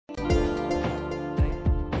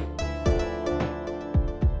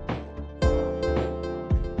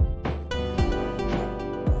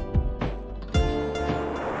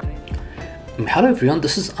Hello everyone,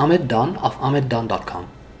 this is Ahmed Dan of ahmeddan.com.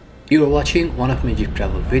 You are watching one of my Jeep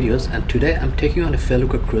travel videos, and today I'm taking you on a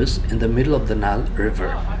Felucca cruise in the middle of the Nile River.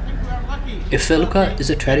 A Felucca is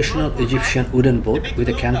a traditional Egyptian wooden boat with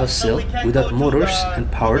a canvas sail without motors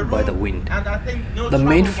and powered by the wind. The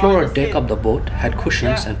main floor or deck of the boat had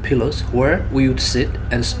cushions and pillows where we would sit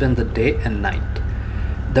and spend the day and night.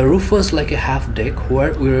 The roof was like a half deck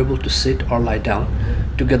where we were able to sit or lie down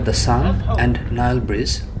to get the sun and Nile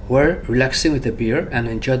breeze, were relaxing with a beer and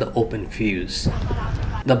enjoy the open views.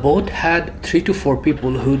 The boat had 3 to 4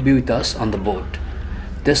 people who would be with us on the boat.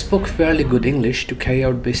 They spoke fairly good English to carry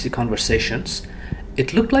out basic conversations.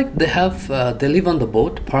 It looked like they live on the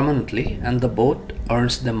boat permanently, and the boat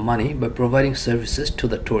earns them money by providing services to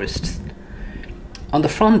the tourists. On the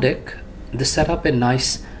front deck, they set up a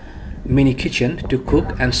nice mini kitchen to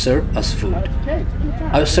cook and serve us food.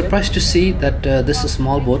 I was surprised to see that this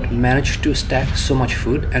small boat managed to stack so much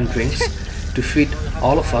food and drinks to feed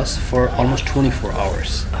all of us for almost 24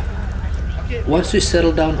 hours. Once we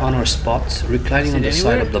settled down on our spots, reclining on the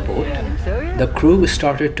side of the boat, the crew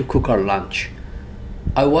started to cook our lunch.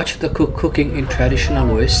 I watched the cook cooking in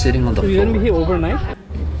traditional ways, sitting on the floor. You're gonna be here overnight?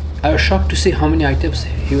 I was shocked to see how many items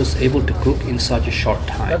he was able to cook in such a short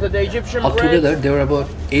time. Altogether, there were about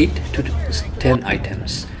 8 to 10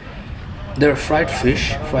 items. There were fried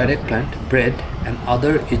fish, fried eggplant, bread, and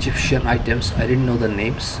other Egyptian items I didn't know the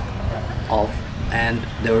names of, and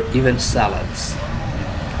there were even salads.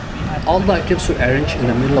 All the items were arranged in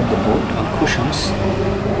the middle of the boat on cushions,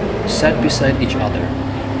 sat beside each other.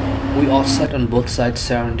 We all sat on both sides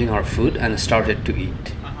surrounding our food and started to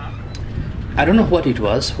eat. I don't know what it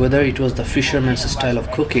was, whether it was the fisherman's style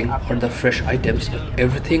of cooking or the fresh items, but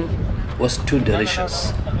everything was too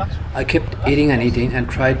delicious. I kept eating and eating and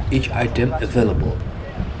tried each item available.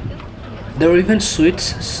 There were even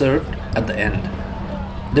sweets served at the end.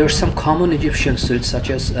 There were some common Egyptian sweets such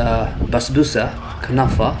as basbousa,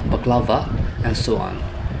 kanafa, baklava, and so on.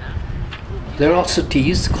 There were also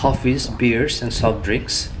teas, coffees, beers, and soft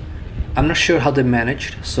drinks. I'm not sure how they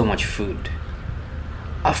managed so much food.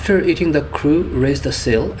 After eating, the crew raised the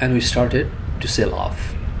sail and we started to sail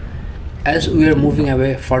off. As we were moving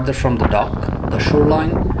away farther from the dock, the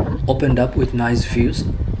shoreline opened up with nice views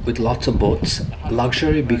with lots of boats,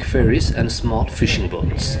 luxury big ferries, and small fishing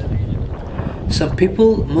boats. Some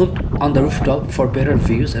people moved on the rooftop for better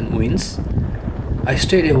views and winds. I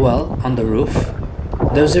stayed a while on the roof.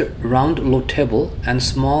 There was a round low table and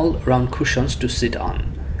small round cushions to sit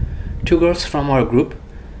on. 2 girls from our group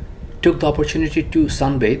took the opportunity to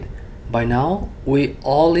sunbathe. By now, we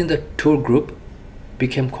all in the tour group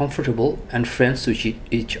became comfortable and friends with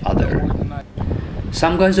each other.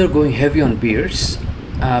 Some guys are going heavy on beers.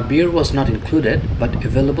 Beer was not included but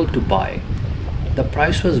available to buy. The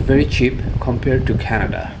price was very cheap compared to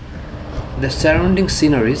Canada. The surrounding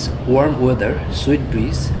sceneries, warm weather, sweet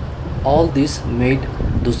breeze, all this made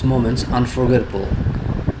those moments unforgettable.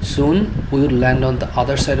 Soon we would land on the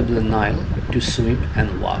other side of the Nile to swim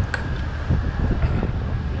and walk.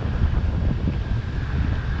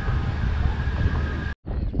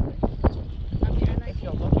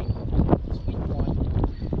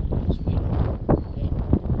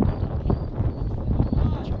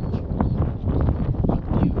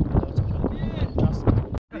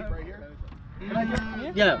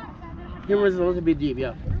 Yeah, here was a little bit deep,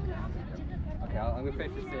 yeah. Okay, I'm gonna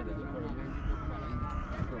face this here then.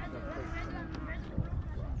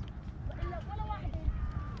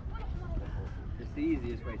 It's the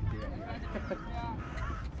easiest way to do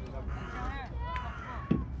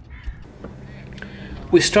it.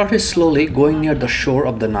 We started slowly going near the shore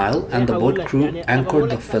of the Nile, and the boat crew anchored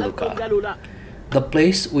the Felucca. The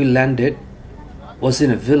place we landed was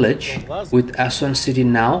in a village, with Aswan city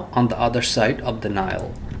now on the other side of the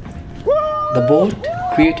Nile. The boat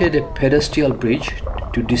created a pedestal bridge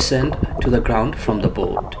to descend to the ground from the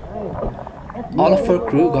boat. All of our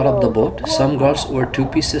crew got off the boat. Some girls wore 2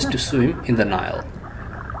 pieces to swim in the Nile.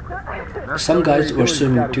 Some guys were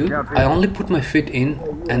swimming too. I only put my feet in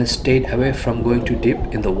and stayed away from going too deep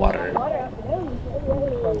in the water.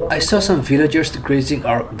 I saw some villagers grazing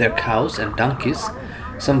their cows and donkeys.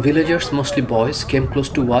 Some villagers, mostly boys, came close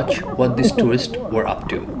to watch what these tourists were up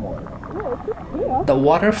to. The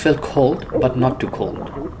water felt cold, but not too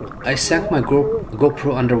cold. I sank my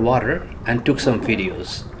GoPro underwater and took some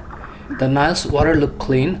videos. The Nile's water looked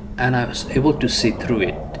clean and I was able to see through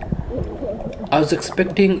it. I was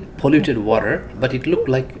expecting polluted water, but it looked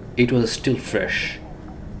like it was still fresh.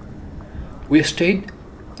 We stayed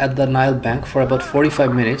at the Nile bank for about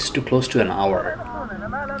 45 minutes to close to an hour.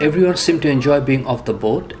 Everyone seemed to enjoy being off the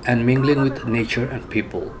boat and mingling with nature and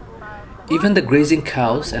people. Even the grazing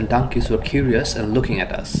cows and donkeys were curious and looking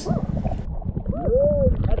at us. That's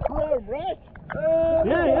warm, right?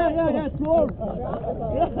 Yeah, it's warm.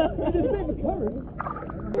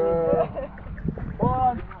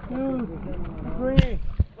 One, two, three.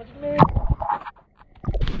 What's your name?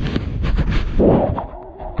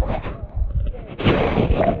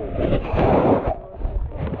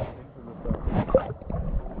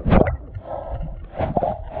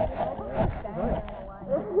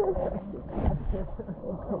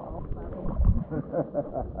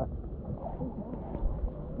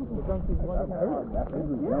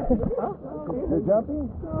 You're jumping?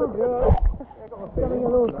 Coming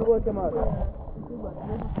along to work them out.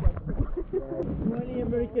 20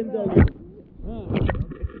 American dollars.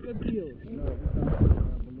 It's a good deal.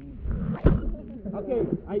 Okay,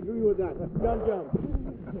 I agree with that. Jump.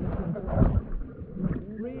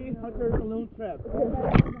 3 hunter balloon traps.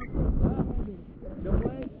 Jump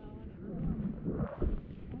away.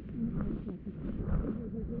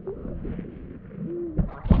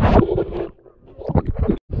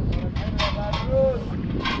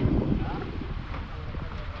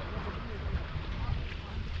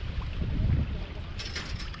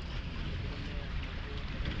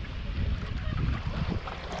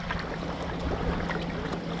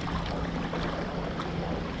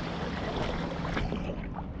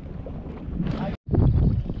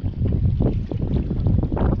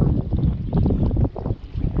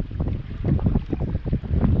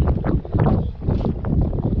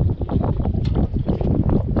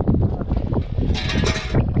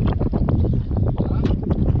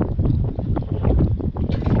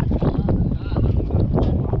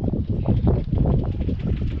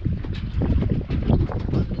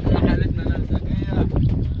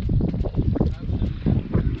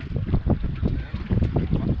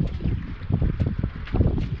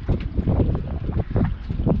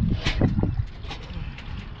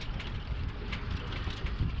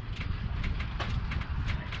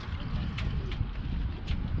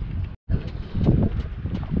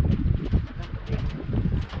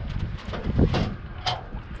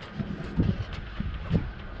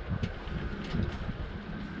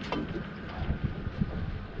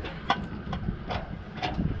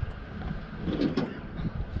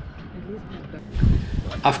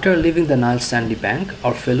 After leaving the Nile sandy bank,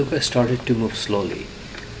 our felucca started to move slowly.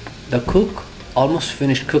 The cook almost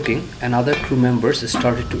finished cooking and other crew members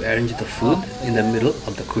started to arrange the food in the middle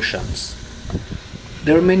of the cushions.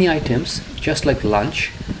 There were many items, just like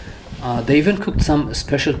lunch. They even cooked some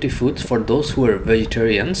specialty foods for those who were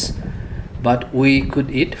vegetarians, but we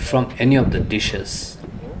could eat from any of the dishes.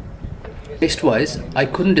 Taste-wise, I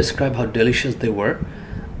couldn't describe how delicious they were.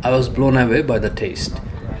 I was blown away by the taste.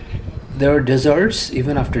 There were desserts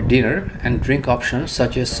even after dinner and drink options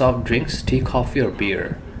such as soft drinks, tea, coffee or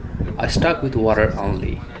beer. I stuck with water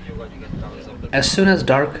only. As soon as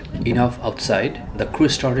dark enough outside, the crew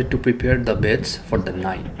started to prepare the beds for the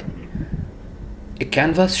night. A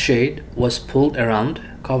canvas shade was pulled around,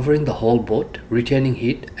 covering the whole boat, retaining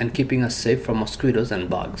heat and keeping us safe from mosquitoes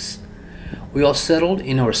and bugs. We all settled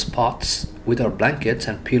in our spots with our blankets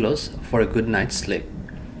and pillows for a good night's sleep.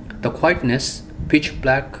 The quietness, pitch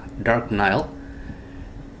black dark Nile,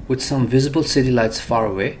 with some visible city lights far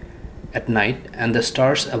away at night and the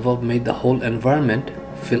stars above made the whole environment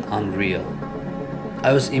feel unreal.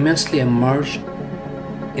 I was immensely immersed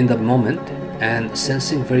in the moment and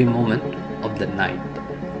sensing very moment of the night.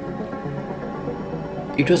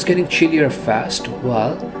 It was getting chillier fast,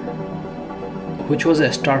 which was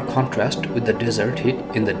a stark contrast with the desert heat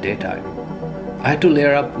in the daytime. I had to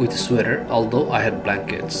layer up with sweater, although I had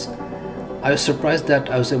blankets. I was surprised that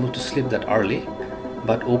I was able to sleep that early,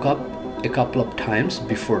 but woke up a couple of times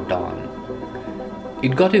before dawn.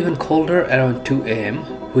 It got even colder around 2 a.m.,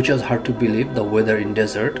 which was hard to believe the weather in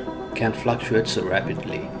desert can fluctuate so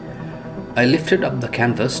rapidly. I lifted up the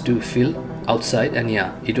canvas to feel outside and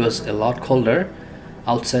yeah, it was a lot colder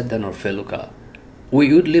outside than our felucca.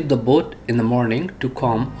 We would leave the boat in the morning to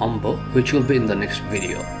Kom Ombo, which will be in the next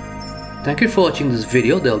video. Thank you for watching this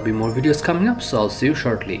video. There will be more videos coming up, so I'll see you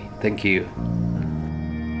shortly. Thank you.